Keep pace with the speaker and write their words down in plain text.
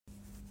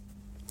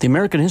The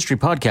American History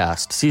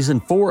Podcast, Season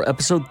 4,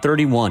 Episode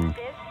 31,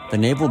 The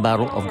Naval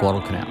Battle of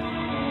Guadalcanal.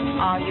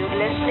 Are you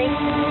listening?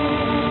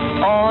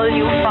 All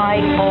you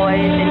fine boys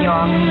in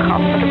your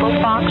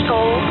comfortable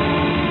foxhole,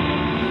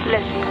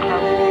 listen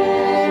closely.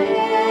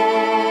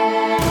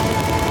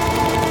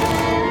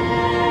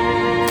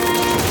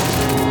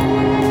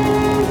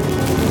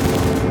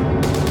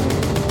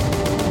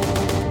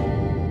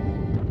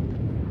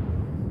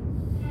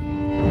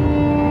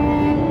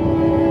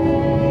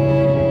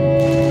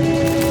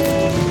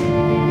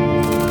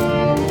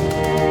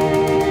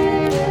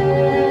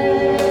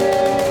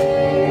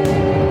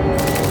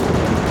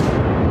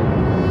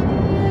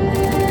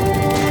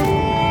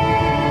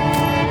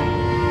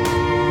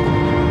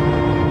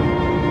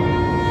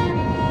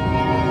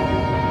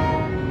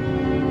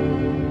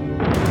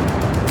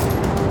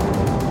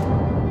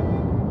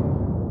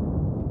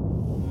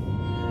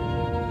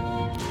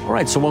 All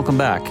right, so welcome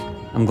back.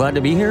 I'm glad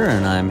to be here,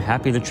 and I'm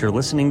happy that you're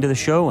listening to the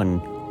show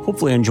and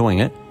hopefully enjoying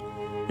it.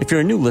 If you're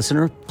a new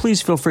listener,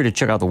 please feel free to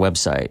check out the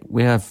website.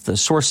 We have the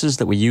sources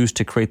that we use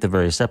to create the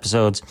various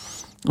episodes,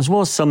 as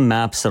well as some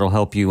maps that'll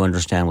help you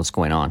understand what's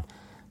going on.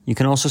 You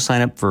can also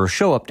sign up for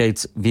show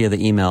updates via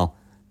the email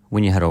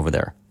when you head over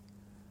there.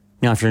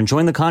 Now, if you're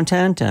enjoying the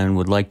content and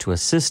would like to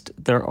assist,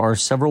 there are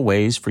several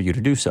ways for you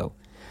to do so.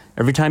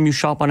 Every time you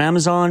shop on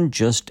Amazon,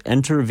 just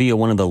enter via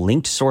one of the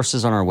linked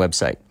sources on our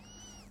website.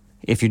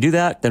 If you do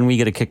that, then we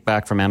get a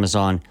kickback from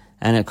Amazon,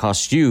 and it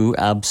costs you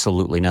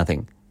absolutely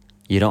nothing.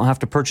 You don't have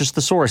to purchase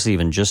the source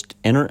even, just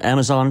enter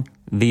Amazon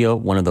via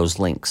one of those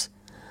links.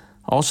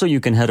 Also, you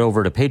can head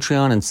over to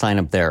Patreon and sign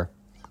up there.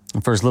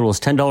 And for as little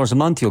as $10 a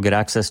month, you'll get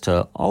access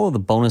to all of the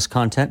bonus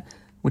content,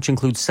 which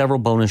includes several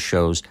bonus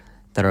shows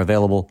that are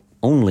available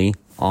only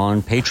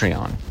on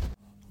Patreon.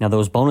 Now,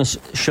 those bonus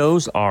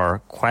shows are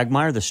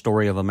Quagmire, the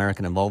story of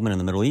American involvement in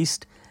the Middle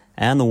East,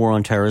 and the War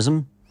on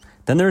Terrorism.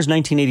 Then there's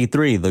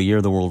 1983, the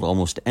year the world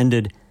almost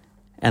ended,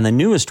 and the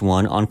newest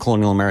one on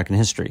colonial American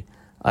history.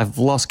 I've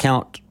lost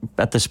count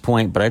at this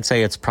point, but I'd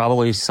say it's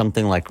probably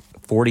something like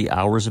 40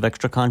 hours of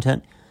extra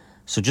content.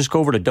 So just go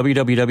over to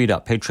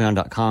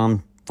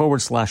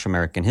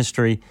www.patreon.com/American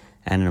history,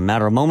 and in a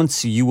matter of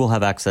moments, you will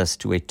have access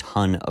to a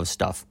ton of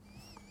stuff.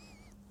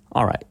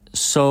 All right,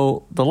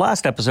 so the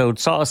last episode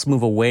saw us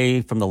move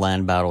away from the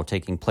land battle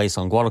taking place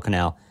on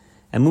Guadalcanal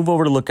and move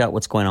over to look at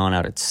what's going on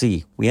out at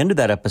sea. We ended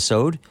that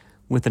episode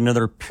with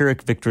another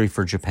Pyrrhic victory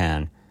for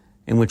Japan,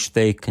 in which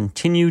they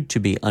continued to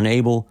be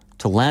unable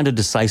to land a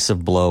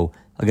decisive blow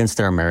against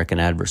their American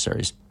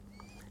adversaries.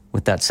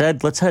 With that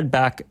said, let's head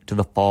back to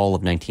the fall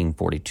of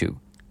 1942.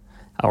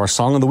 Our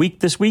song of the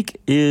week this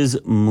week is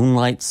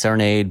Moonlight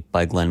Serenade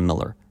by Glenn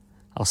Miller.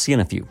 I'll see you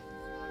in a few.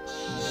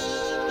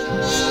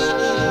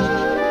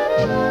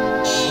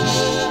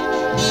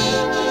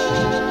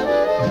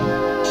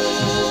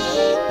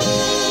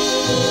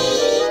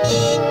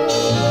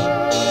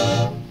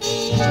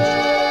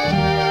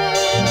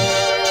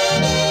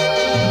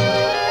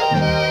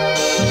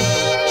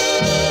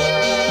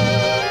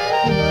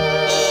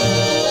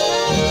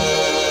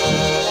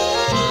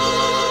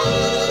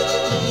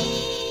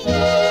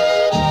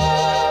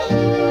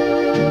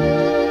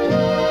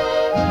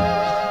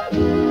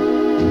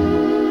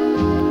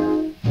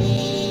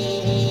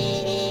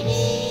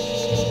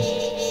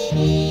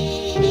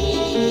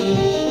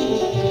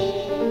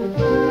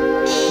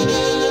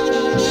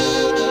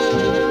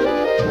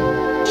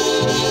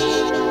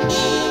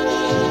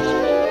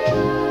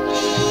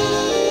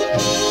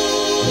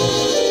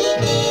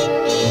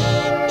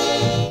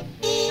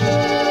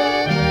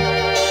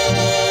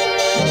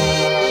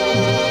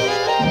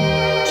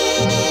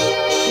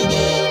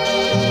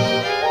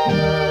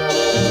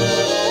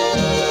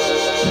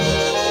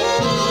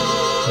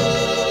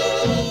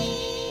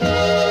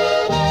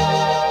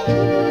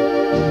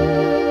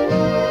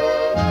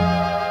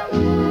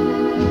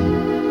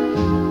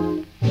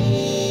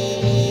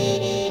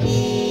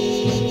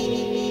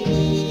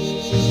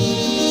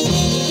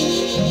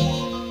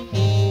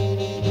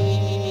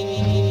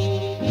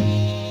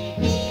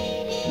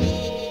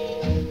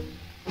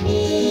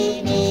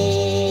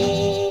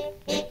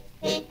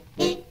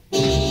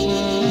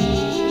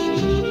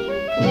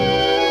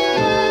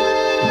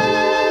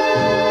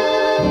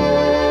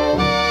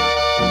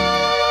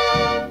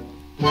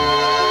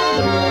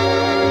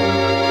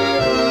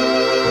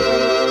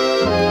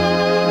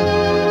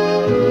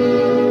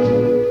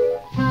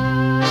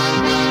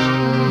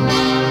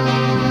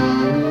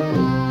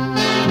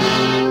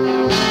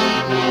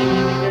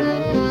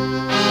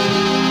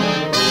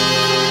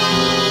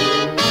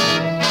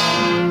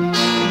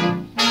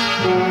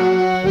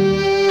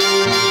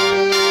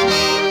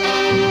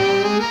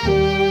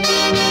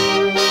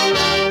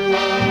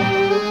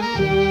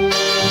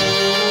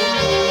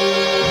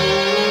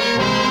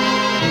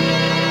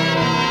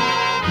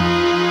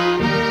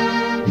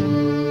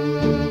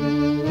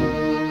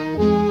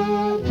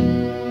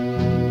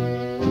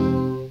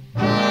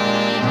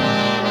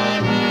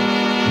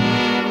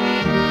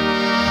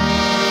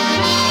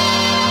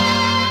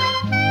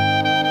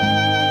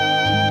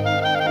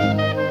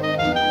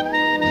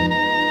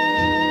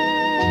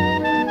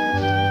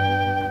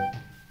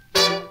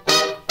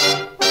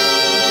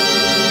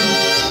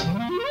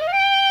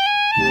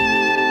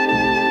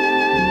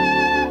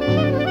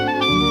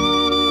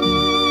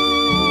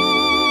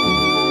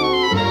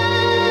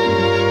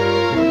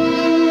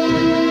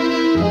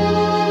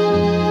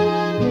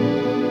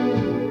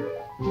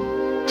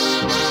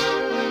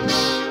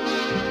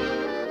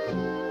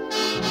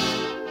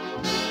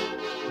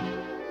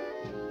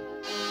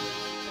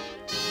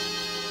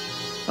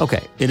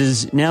 Okay, it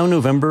is now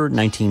November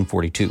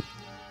 1942.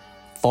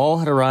 Fall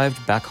had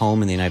arrived back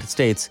home in the United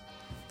States,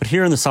 but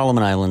here in the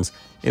Solomon Islands,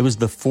 it was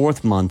the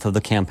fourth month of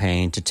the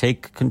campaign to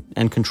take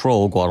and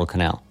control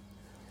Guadalcanal.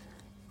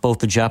 Both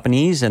the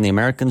Japanese and the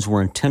Americans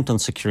were intent on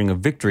securing a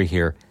victory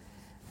here,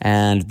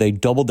 and they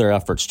doubled their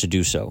efforts to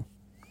do so.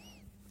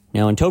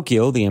 Now in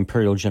Tokyo, the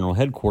Imperial General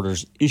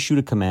Headquarters issued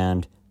a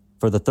command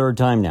for the third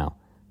time now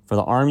for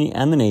the Army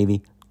and the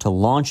Navy to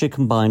launch a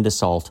combined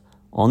assault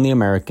on the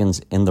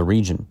Americans in the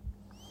region.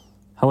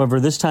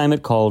 However, this time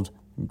it called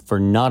for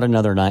not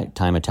another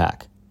nighttime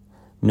attack.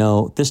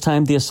 No, this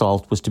time the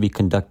assault was to be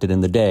conducted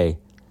in the day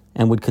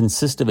and would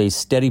consist of a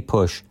steady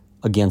push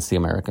against the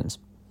Americans.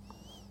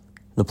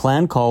 The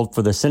plan called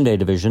for the Sendai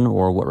Division,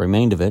 or what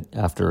remained of it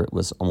after it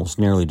was almost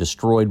nearly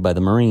destroyed by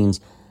the Marines,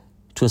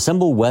 to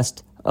assemble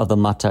west of the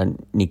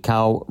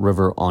Matanikau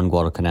River on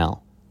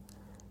Guadalcanal.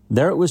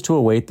 There it was to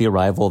await the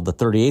arrival of the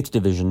 38th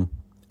Division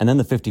and then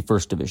the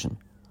 51st Division,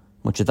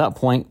 which at that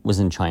point was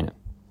in China.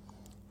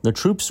 The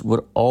troops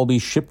would all be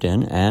shipped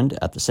in, and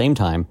at the same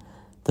time,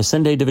 the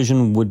Sendai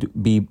Division would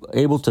be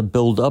able to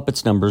build up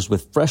its numbers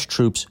with fresh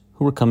troops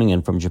who were coming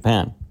in from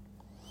Japan.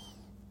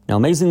 Now,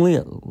 amazingly,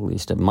 at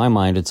least in my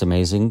mind it's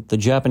amazing, the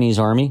Japanese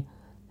army,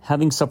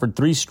 having suffered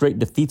 3 straight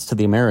defeats to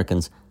the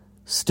Americans,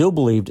 still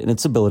believed in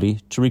its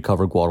ability to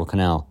recover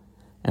Guadalcanal,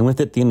 and with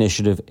it the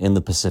initiative in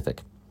the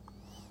Pacific.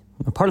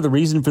 And part of the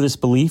reason for this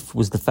belief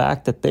was the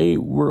fact that they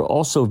were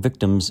also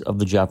victims of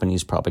the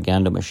Japanese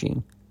propaganda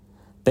machine.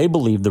 They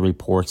believed the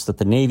reports that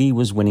the Navy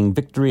was winning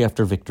victory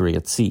after victory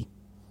at sea.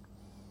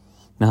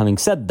 Now, having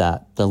said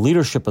that, the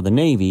leadership of the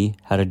Navy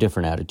had a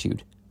different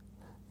attitude.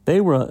 They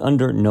were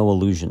under no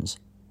illusions.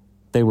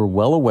 They were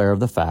well aware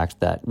of the fact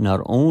that not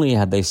only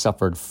had they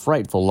suffered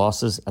frightful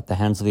losses at the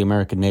hands of the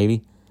American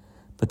Navy,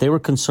 but they were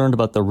concerned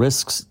about the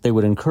risks they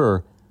would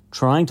incur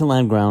trying to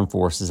land ground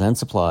forces and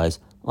supplies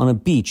on a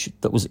beach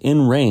that was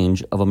in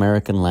range of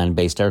American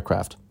land-based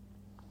aircraft.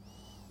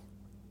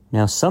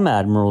 Now, some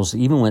admirals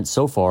even went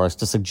so far as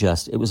to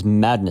suggest it was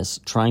madness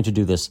trying to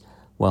do this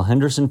while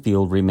Henderson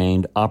Field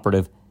remained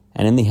operative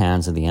and in the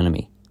hands of the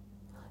enemy.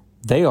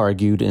 They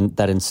argued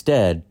that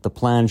instead the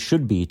plan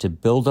should be to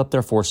build up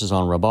their forces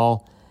on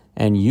Rabaul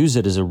and use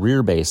it as a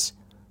rear base,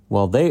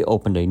 while they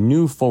opened a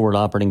new forward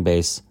operating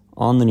base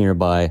on the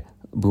nearby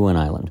Buin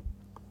Island.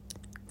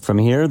 From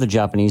here, the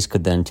Japanese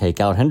could then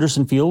take out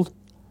Henderson Field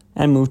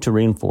and move to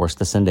reinforce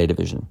the Sendai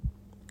Division.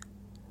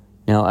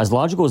 Now, as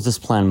logical as this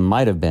plan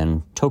might have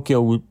been,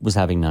 Tokyo was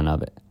having none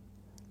of it.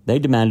 They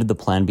demanded the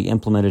plan be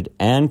implemented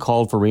and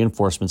called for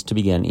reinforcements to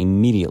begin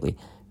immediately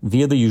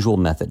via the usual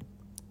method,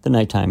 the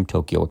nighttime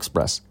Tokyo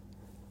Express.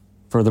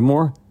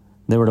 Furthermore,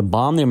 they were to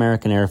bomb the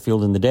American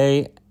airfield in the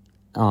day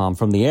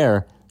from the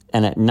air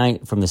and at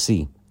night from the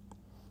sea.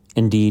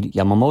 Indeed,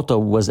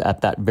 Yamamoto was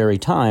at that very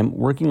time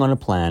working on a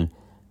plan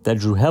that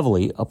drew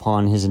heavily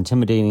upon his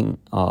intimidating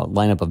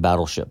lineup of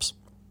battleships.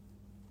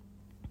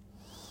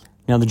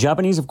 Now, the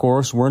Japanese, of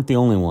course, weren't the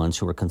only ones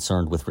who were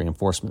concerned with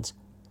reinforcements.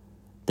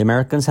 The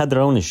Americans had their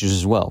own issues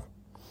as well.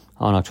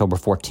 On October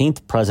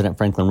 14th, President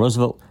Franklin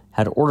Roosevelt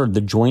had ordered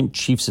the Joint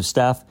Chiefs of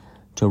Staff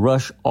to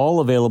rush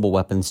all available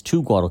weapons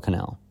to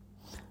Guadalcanal.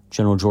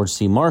 General George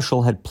C.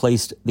 Marshall had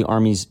placed the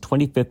Army's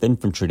 25th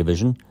Infantry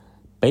Division,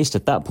 based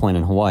at that point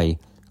in Hawaii,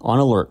 on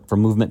alert for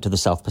movement to the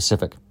South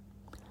Pacific.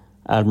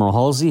 Admiral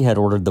Halsey had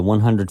ordered the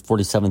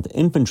 147th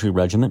Infantry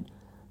Regiment,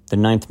 the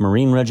 9th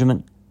Marine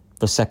Regiment,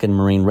 the 2nd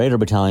Marine Raider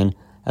Battalion,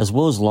 as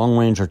well as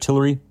long-range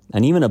artillery,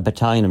 and even a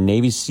battalion of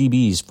Navy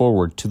Seabees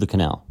forward to the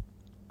canal.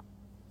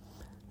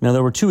 Now,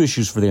 there were 2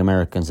 issues for the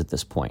Americans at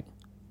this point.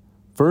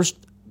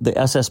 First, the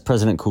SS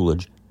President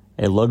Coolidge,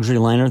 a luxury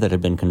liner that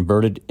had been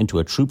converted into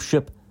a troop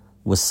ship,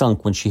 was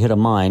sunk when she hit a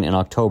mine in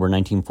October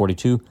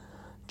 1942,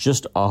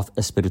 just off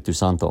Espiritu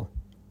Santo.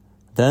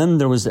 Then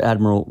there was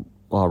Admiral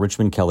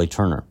Richmond Kelly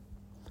Turner.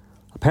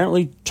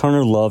 Apparently,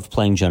 Turner loved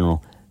playing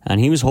general,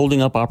 and he was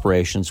holding up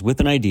operations with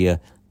an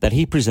idea that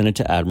he presented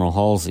to Admiral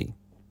Halsey.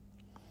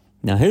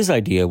 Now, his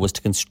idea was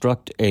to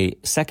construct a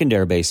second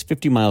air base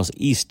 50 miles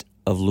east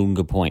of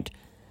Lunga Point,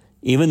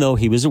 even though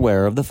he was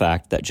aware of the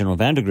fact that General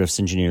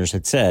Vandegrift's engineers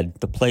had said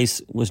the place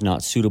was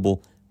not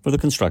suitable for the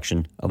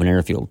construction of an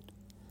airfield.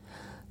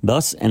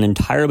 Thus, an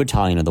entire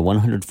battalion of the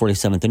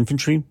 147th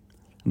Infantry,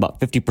 about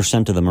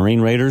 50% of the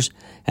Marine Raiders,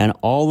 and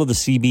all of the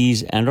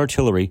Seabees and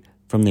artillery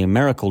from the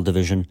Americal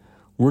Division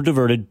were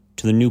diverted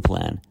to the new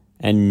plan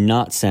and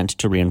not sent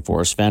to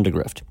reinforce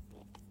Vandegrift.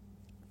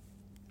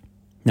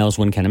 Now, as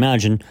one can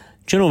imagine,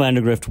 General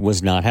Vandegrift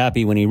was not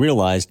happy when he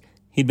realized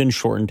he'd been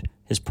shortened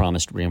his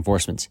promised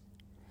reinforcements.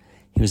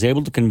 He was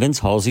able to convince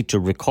Halsey to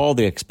recall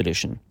the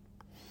expedition.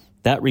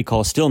 That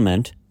recall still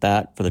meant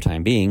that, for the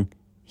time being,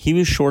 he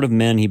was short of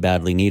men he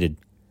badly needed.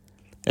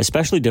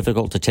 Especially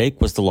difficult to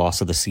take was the loss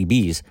of the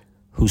Seabees,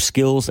 whose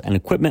skills and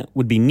equipment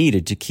would be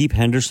needed to keep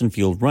Henderson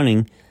Field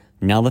running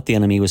now that the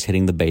enemy was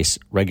hitting the base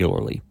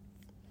regularly.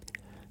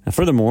 Now,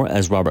 furthermore,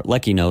 as Robert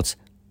Leckie notes,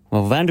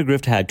 while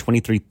Vandegrift had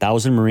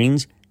 23,000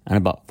 Marines and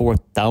about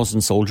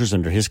 4,000 soldiers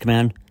under his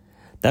command,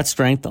 that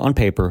strength on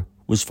paper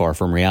was far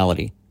from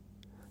reality.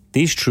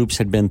 These troops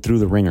had been through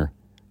the ringer,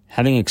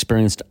 having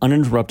experienced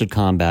uninterrupted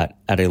combat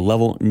at a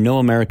level no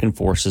American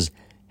forces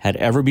had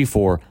ever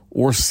before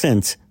or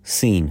since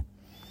seen.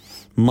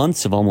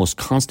 Months of almost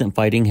constant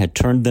fighting had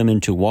turned them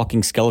into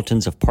walking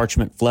skeletons of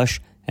parchment flesh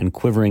and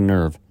quivering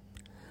nerve.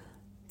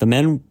 The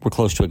men were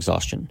close to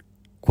exhaustion.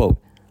 Quote,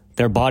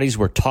 their bodies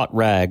were taut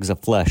rags of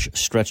flesh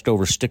stretched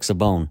over sticks of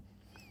bone.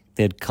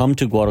 They had come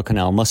to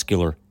Guadalcanal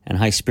muscular and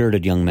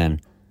high-spirited young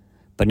men,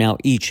 but now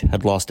each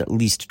had lost at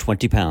least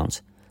 20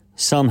 pounds.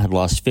 Some had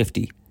lost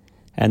 50,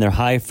 and their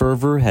high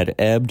fervor had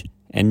ebbed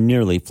and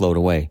nearly flowed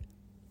away.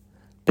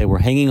 They were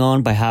hanging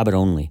on by habit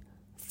only,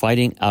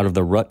 fighting out of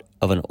the rut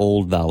of an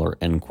old valor,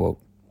 end quote.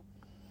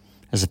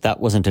 As if that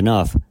wasn't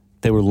enough,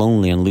 they were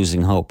lonely and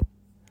losing hope.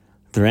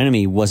 Their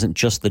enemy wasn't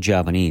just the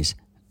Japanese.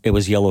 It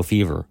was yellow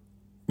fever,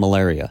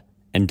 malaria,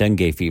 and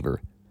dengue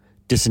fever,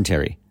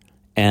 dysentery,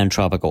 and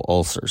tropical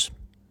ulcers.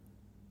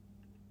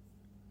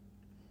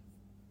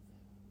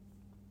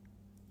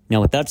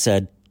 Now, with that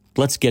said,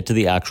 let's get to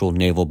the actual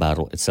naval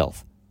battle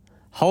itself.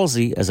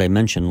 Halsey, as I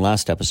mentioned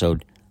last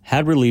episode,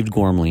 had relieved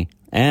Gormley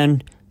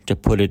and, to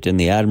put it in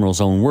the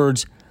Admiral's own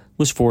words,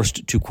 was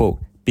forced to, quote,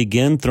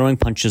 begin throwing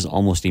punches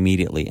almost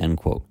immediately, end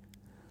quote.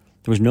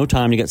 There was no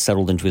time to get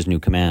settled into his new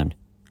command.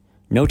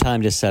 No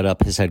time to set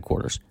up his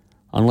headquarters.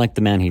 Unlike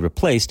the man he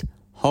replaced,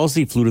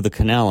 Halsey flew to the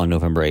canal on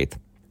November 8th.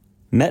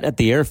 Met at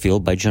the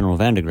airfield by General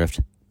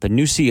Vandegrift, the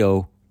new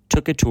CO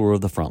took a tour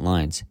of the front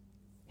lines.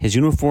 His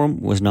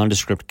uniform was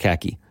nondescript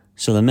khaki,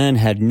 so the men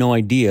had no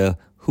idea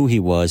who he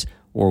was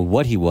or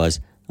what he was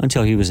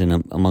until he was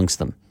in amongst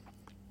them.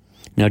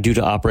 Now, due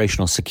to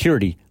operational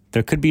security,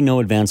 there could be no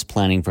advanced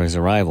planning for his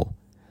arrival,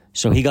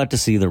 so he got to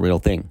see the real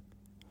thing.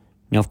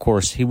 Now, of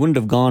course, he wouldn't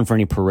have gone for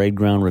any parade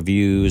ground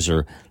reviews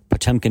or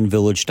Potemkin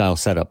village-style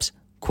setups.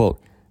 Quote,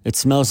 it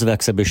smells of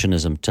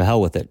exhibitionism, to hell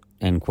with it,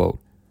 end quote.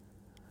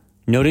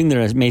 Noting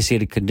their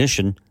emaciated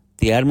condition,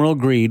 the Admiral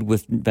agreed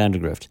with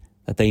Vandegrift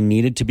that they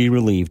needed to be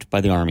relieved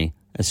by the Army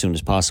as soon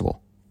as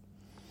possible.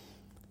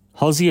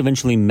 Halsey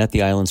eventually met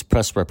the island's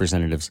press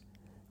representatives,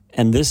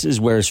 and this is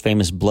where his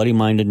famous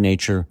bloody-minded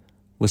nature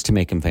was to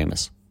make him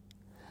famous.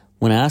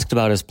 When asked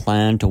about his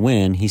plan to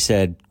win, he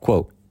said,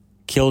 quote,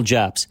 kill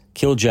Japs,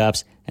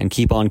 and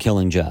keep on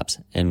killing Japs,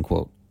 end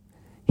quote.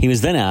 He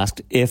was then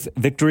asked if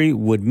victory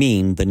would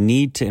mean the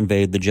need to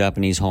invade the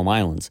Japanese home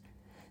islands,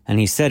 and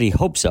he said he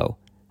hoped so,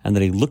 and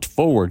that he looked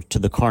forward to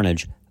the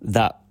carnage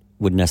that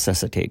would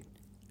necessitate.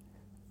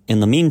 In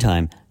the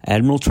meantime,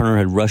 Admiral Turner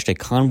had rushed a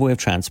convoy of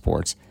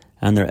transports,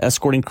 and their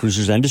escorting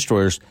cruisers and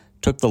destroyers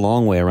took the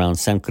long way around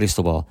San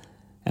Cristobal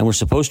and were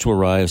supposed to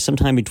arrive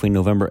sometime between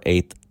November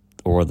 8th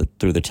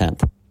through the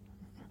 10th.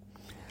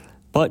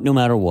 But no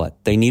matter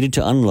what, they needed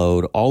to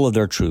unload all of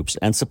their troops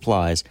and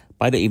supplies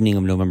by the evening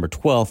of November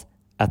 12th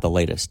at the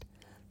latest.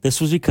 This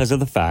was because of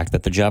the fact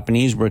that the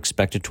Japanese were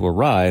expected to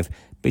arrive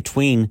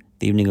between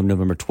the evening of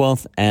November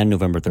 12th and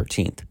November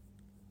 13th.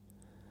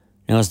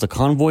 Now, as the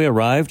convoy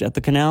arrived at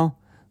the canal,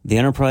 the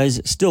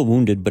Enterprise, still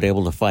wounded but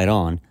able to fight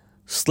on,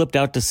 slipped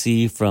out to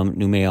sea from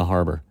Noumea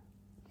Harbor.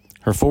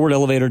 Her forward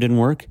elevator didn't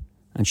work,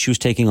 and she was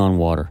taking on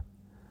water.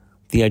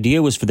 The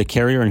idea was for the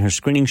carrier and her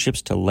screening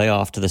ships to lay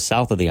off to the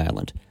south of the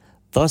island,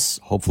 thus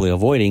hopefully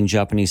avoiding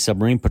Japanese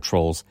submarine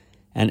patrols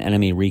and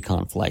enemy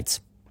recon flights.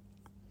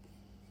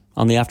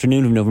 On the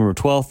afternoon of November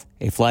 12th,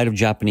 a flight of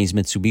Japanese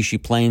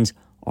Mitsubishi planes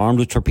armed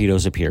with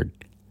torpedoes appeared.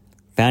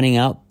 Fanning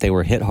out, they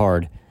were hit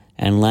hard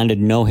and landed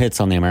no hits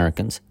on the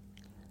Americans.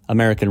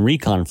 American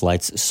recon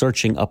flights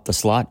searching up the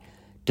slot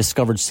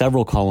discovered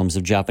several columns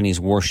of Japanese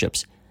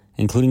warships,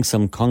 including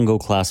some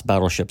Congo-class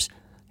battleships,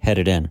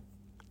 headed in.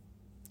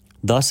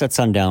 Thus, at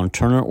sundown,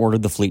 Turner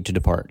ordered the fleet to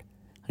depart,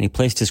 and he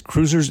placed his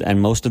cruisers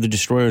and most of the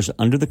destroyers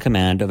under the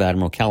command of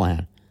Admiral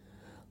Callahan,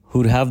 who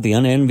would have the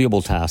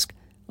unenviable task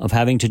of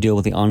having to deal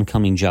with the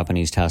oncoming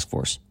Japanese task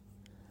force.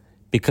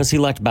 Because he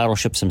lacked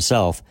battleships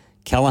himself,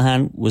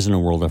 Callahan was in a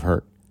world of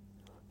hurt.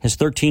 His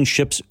 13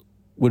 ships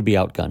would be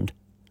outgunned.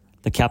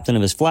 The captain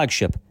of his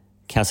flagship,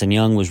 Cassin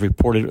Young, was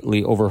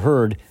reportedly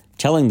overheard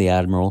telling the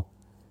admiral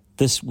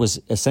this was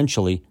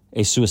essentially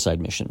a suicide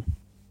mission.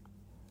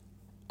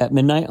 At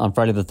midnight on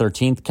Friday the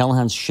 13th,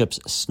 Callahan's ships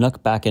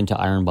snuck back into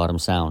Iron Bottom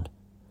Sound.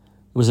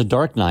 It was a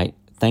dark night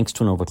thanks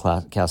to an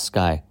overcast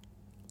sky.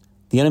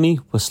 The enemy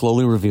was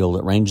slowly revealed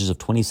at ranges of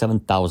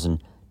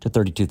 27,000 to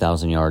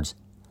 32,000 yards.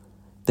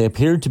 They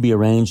appeared to be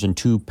arranged in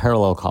two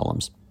parallel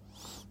columns,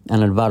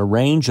 and at about a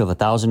range of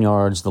 1,000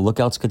 yards, the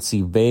lookouts could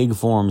see vague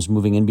forms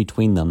moving in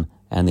between them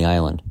and the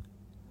island.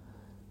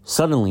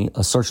 Suddenly,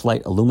 a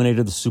searchlight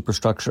illuminated the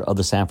superstructure of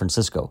the San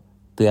Francisco,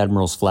 the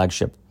admiral's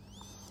flagship.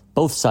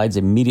 Both sides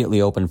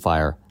immediately opened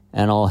fire,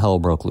 and all hell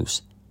broke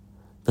loose.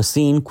 The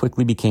scene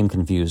quickly became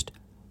confused,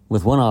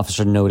 with one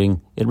officer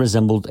noting it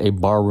resembled a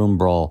barroom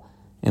brawl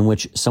in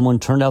which someone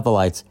turned out the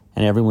lights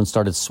and everyone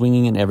started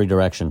swinging in every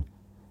direction,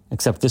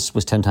 except this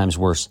was 10 times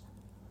worse.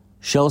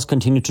 Shells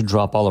continued to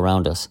drop all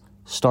around us.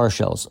 Star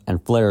shells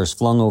and flares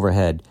flung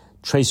overhead,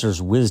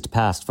 tracers whizzed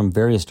past from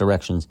various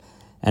directions,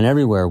 and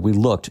everywhere we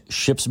looked,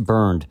 ships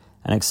burned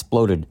and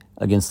exploded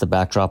against the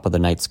backdrop of the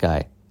night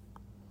sky.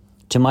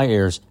 To my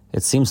ears,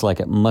 It seems like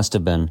it must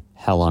have been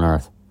hell on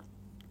earth.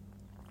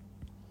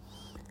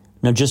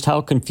 Now, just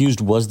how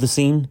confused was the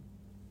scene?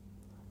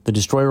 The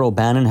destroyer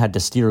O'Bannon had to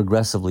steer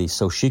aggressively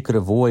so she could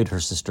avoid her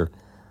sister,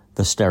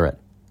 the Sterret.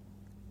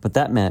 But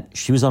that meant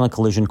she was on a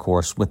collision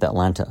course with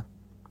Atlanta.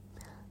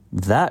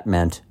 That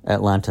meant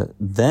Atlanta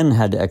then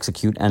had to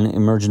execute an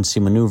emergency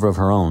maneuver of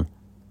her own.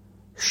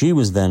 She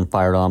was then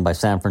fired on by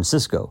San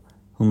Francisco,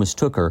 who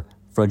mistook her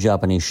for a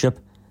Japanese ship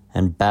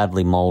and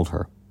badly mauled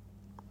her.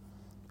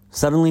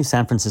 Suddenly,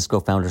 San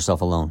Francisco found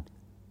herself alone,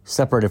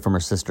 separated from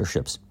her sister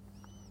ships.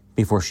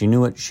 Before she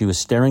knew it, she was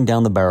staring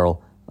down the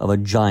barrel of a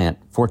giant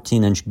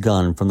 14-inch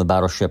gun from the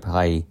battleship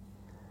Hawaii.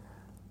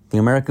 The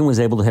American was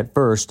able to hit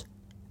first,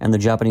 and the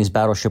Japanese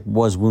battleship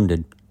was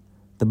wounded.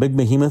 The big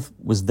behemoth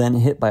was then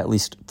hit by at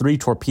least 3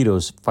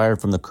 torpedoes fired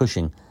from the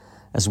Cushing,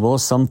 as well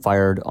as some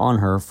fired on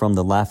her from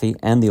the Laffey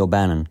and the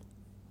O'Bannon.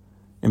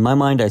 In my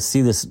mind, I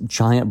see this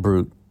giant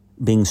brute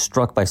being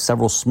struck by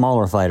several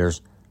smaller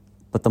fighters,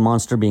 but the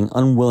monster being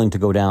unwilling to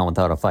go down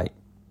without a fight.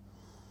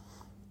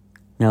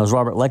 Now, as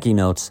Robert Leckie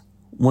notes,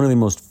 one of the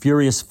most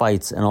furious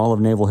fights in all of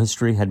naval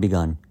history had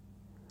begun.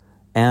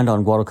 And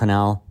on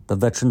Guadalcanal, the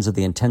veterans of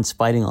the intense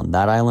fighting on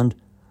that island,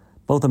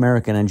 both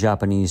American and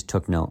Japanese,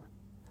 took note.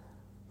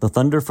 The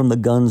thunder from the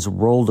guns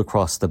rolled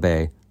across the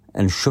bay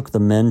and shook the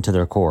men to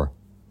their core.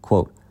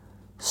 Quote,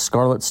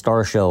 "Scarlet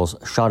star shells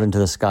shot into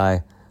the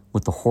sky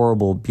with the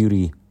horrible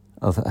beauty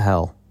of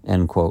hell,"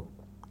 end quote.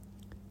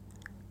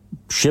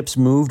 Ships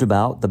moved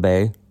about the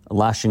bay,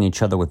 lashing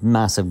each other with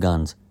massive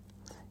guns.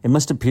 It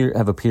must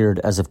have appeared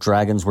as if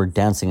dragons were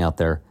dancing out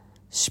there,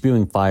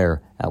 spewing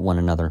fire at one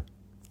another.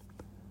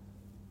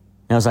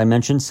 Now, as I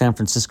mentioned, San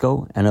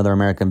Francisco and other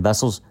American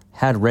vessels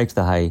had raked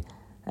the Hawaii,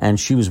 and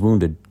she was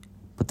wounded,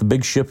 but the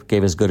big ship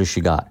gave as good as she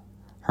got.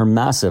 Her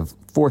massive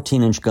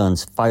 14-inch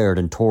guns fired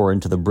and tore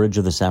into the bridge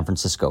of the San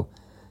Francisco,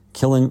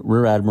 killing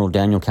Rear Admiral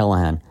Daniel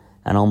Callahan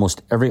and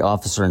almost every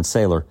officer and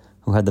sailor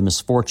who had the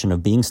misfortune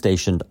of being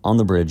stationed on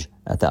the bridge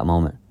at that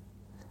moment.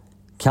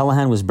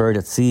 Callahan was buried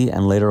at sea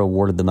and later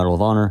awarded the Medal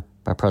of Honor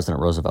by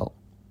President Roosevelt.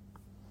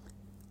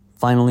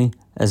 Finally,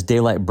 as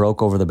daylight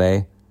broke over the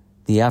bay,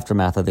 the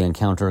aftermath of the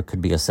encounter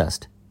could be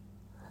assessed.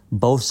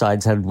 Both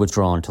sides had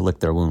withdrawn to lick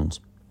their wounds.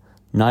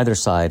 Neither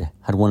side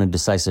had won a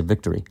decisive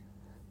victory,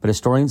 but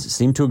historians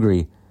seem to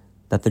agree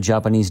that the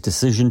Japanese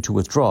decision to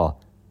withdraw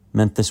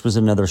meant this was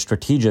another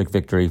strategic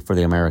victory for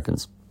the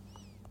Americans.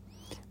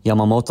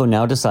 Yamamoto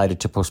now decided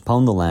to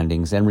postpone the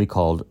landings and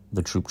recalled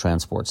the troop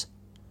transports.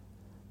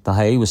 The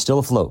Hawaii was still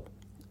afloat,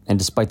 and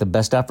despite the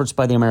best efforts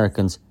by the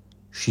Americans,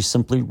 she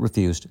simply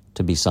refused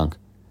to be sunk.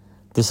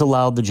 This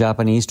allowed the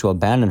Japanese to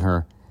abandon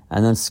her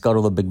and then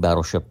scuttle the big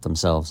battleship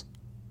themselves.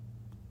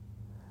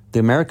 The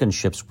American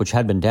ships, which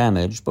had been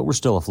damaged but were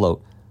still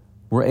afloat,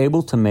 were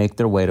able to make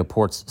their way to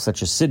ports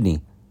such as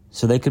Sydney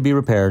so they could be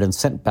repaired and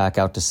sent back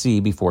out to sea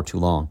before too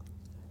long.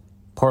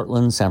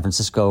 Portland, San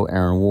Francisco,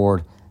 Aaron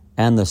Ward,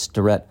 and the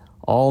Sterret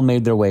all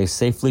made their way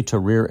safely to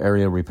rear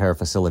area repair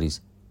facilities.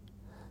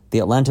 The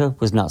Atlanta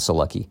was not so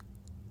lucky.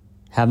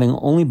 Having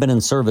only been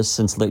in service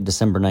since late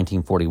December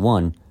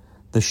 1941,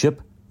 the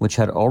ship, which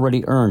had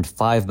already earned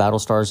 5 battle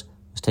stars,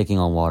 was taking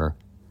on water.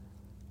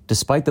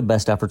 Despite the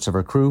best efforts of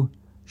her crew,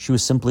 she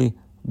was simply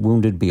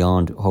wounded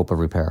beyond hope of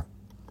repair.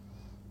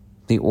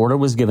 The order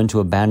was given to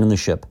abandon the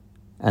ship,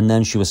 and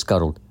then she was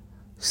scuttled,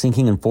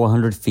 sinking in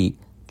 400 feet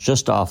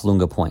just off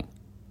Lunga Point.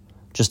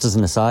 Just as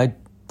an aside,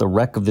 the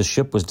wreck of this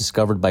ship was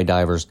discovered by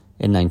divers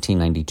in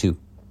 1992.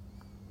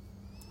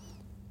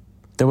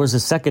 There was a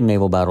second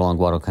naval battle on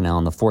Guadalcanal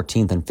on the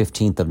 14th and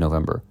 15th of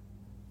November.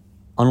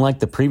 Unlike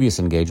the previous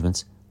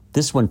engagements,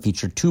 this one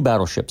featured 2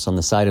 battleships on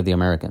the side of the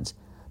Americans,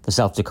 the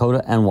South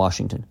Dakota and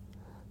Washington,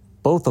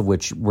 both of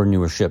which were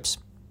newer ships.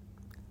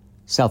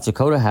 South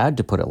Dakota had,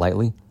 to put it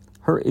lightly,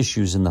 her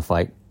issues in the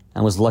fight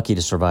and was lucky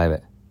to survive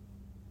it.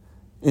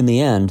 In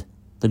the end,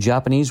 the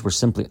Japanese were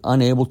simply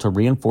unable to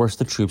reinforce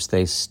the troops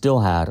they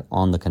still had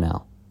on the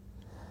canal.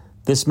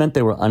 This meant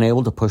they were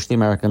unable to push the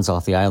Americans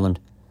off the island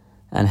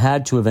and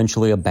had to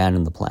eventually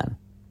abandon the plan.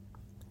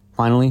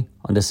 Finally,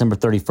 on December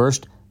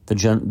 31st,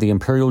 the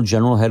Imperial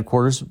General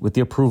Headquarters, with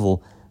the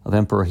approval of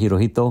Emperor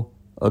Hirohito,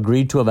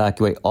 agreed to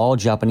evacuate all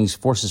Japanese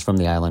forces from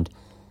the island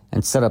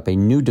and set up a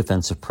new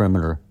defensive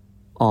perimeter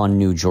on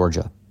New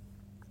Georgia.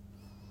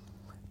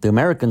 The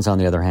Americans, on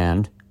the other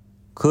hand,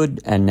 could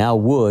and now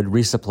would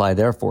resupply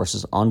their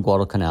forces on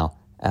Guadalcanal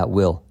at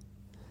will.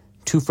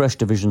 2 fresh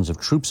divisions of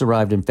troops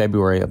arrived in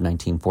February of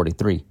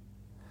 1943.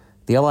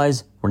 The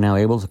Allies were now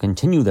able to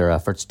continue their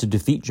efforts to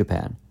defeat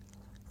Japan,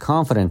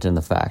 confident in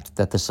the fact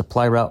that the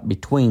supply route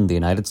between the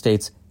United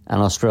States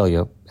and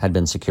Australia had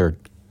been secured.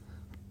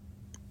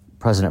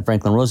 President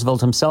Franklin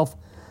Roosevelt himself,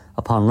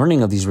 upon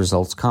learning of these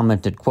results,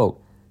 commented,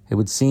 quote, "It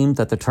would seem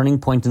that the turning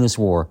point in this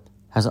war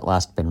has at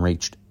last been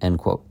reached," end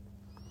quote.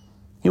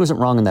 He wasn't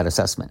wrong in that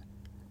assessment,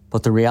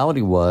 but the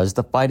reality was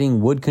the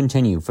fighting would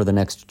continue for the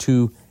next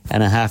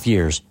 2.5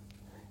 years,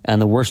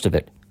 and the worst of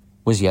it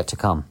was yet to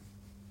come.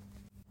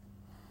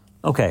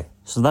 Okay,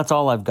 so that's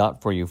all I've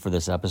got for you for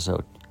this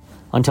episode.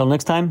 Until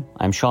next time,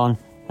 I'm Sean,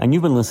 and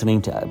you've been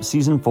listening to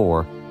Season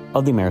 4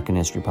 of the American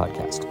History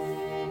Podcast.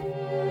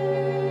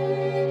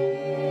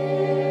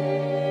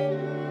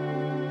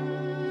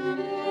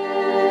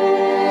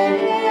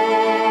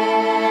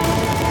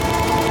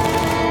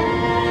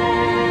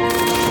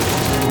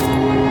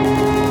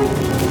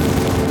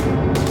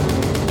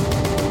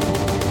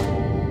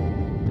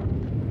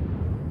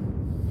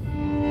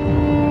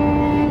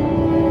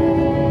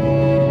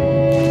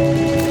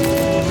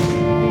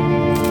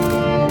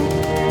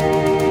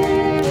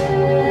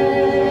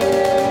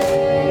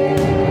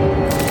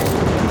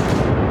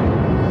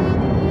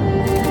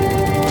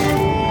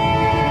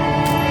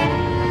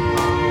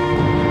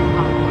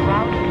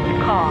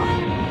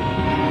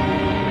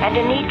 And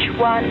in each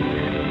one,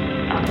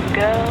 a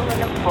girl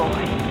and a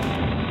boy.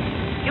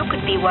 You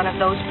could be one of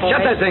those boys,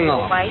 Shut that thing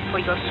off. Your wife or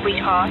your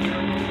sweetheart.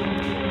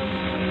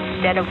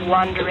 Instead of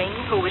wondering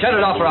who was Shut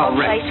it off or I'll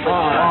wreck. place with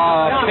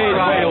Oh, Pete,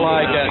 how do you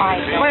like it? I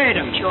know Wait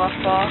a it's your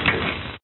fault.